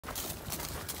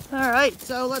All right,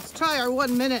 so let's try our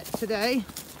 1 minute today.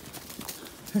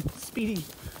 Speedy.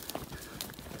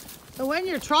 So when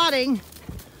you're trotting,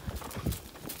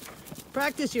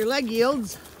 practice your leg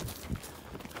yields.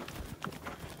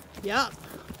 Yep,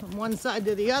 from one side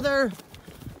to the other.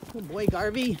 Oh boy,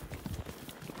 Garvey.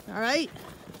 All right.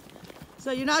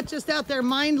 So you're not just out there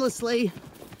mindlessly,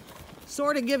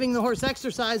 sort of giving the horse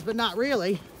exercise, but not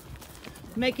really.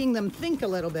 Making them think a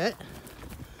little bit.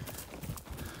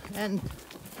 And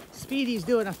Speedy's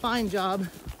doing a fine job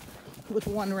with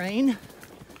one rein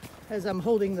as I'm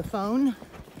holding the phone.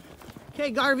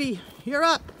 Okay, Garvey, you're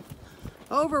up.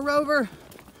 Over, Rover.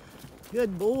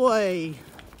 Good boy.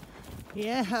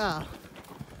 Yeah.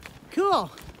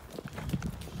 Cool.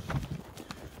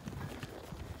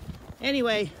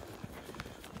 Anyway,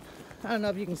 I don't know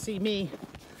if you can see me.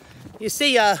 You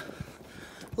see a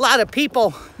lot of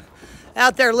people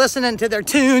out there listening to their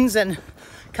tunes and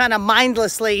kind of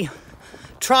mindlessly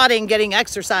trotting, getting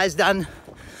exercise done.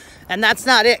 And that's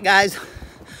not it, guys.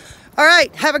 All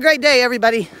right, have a great day,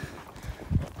 everybody.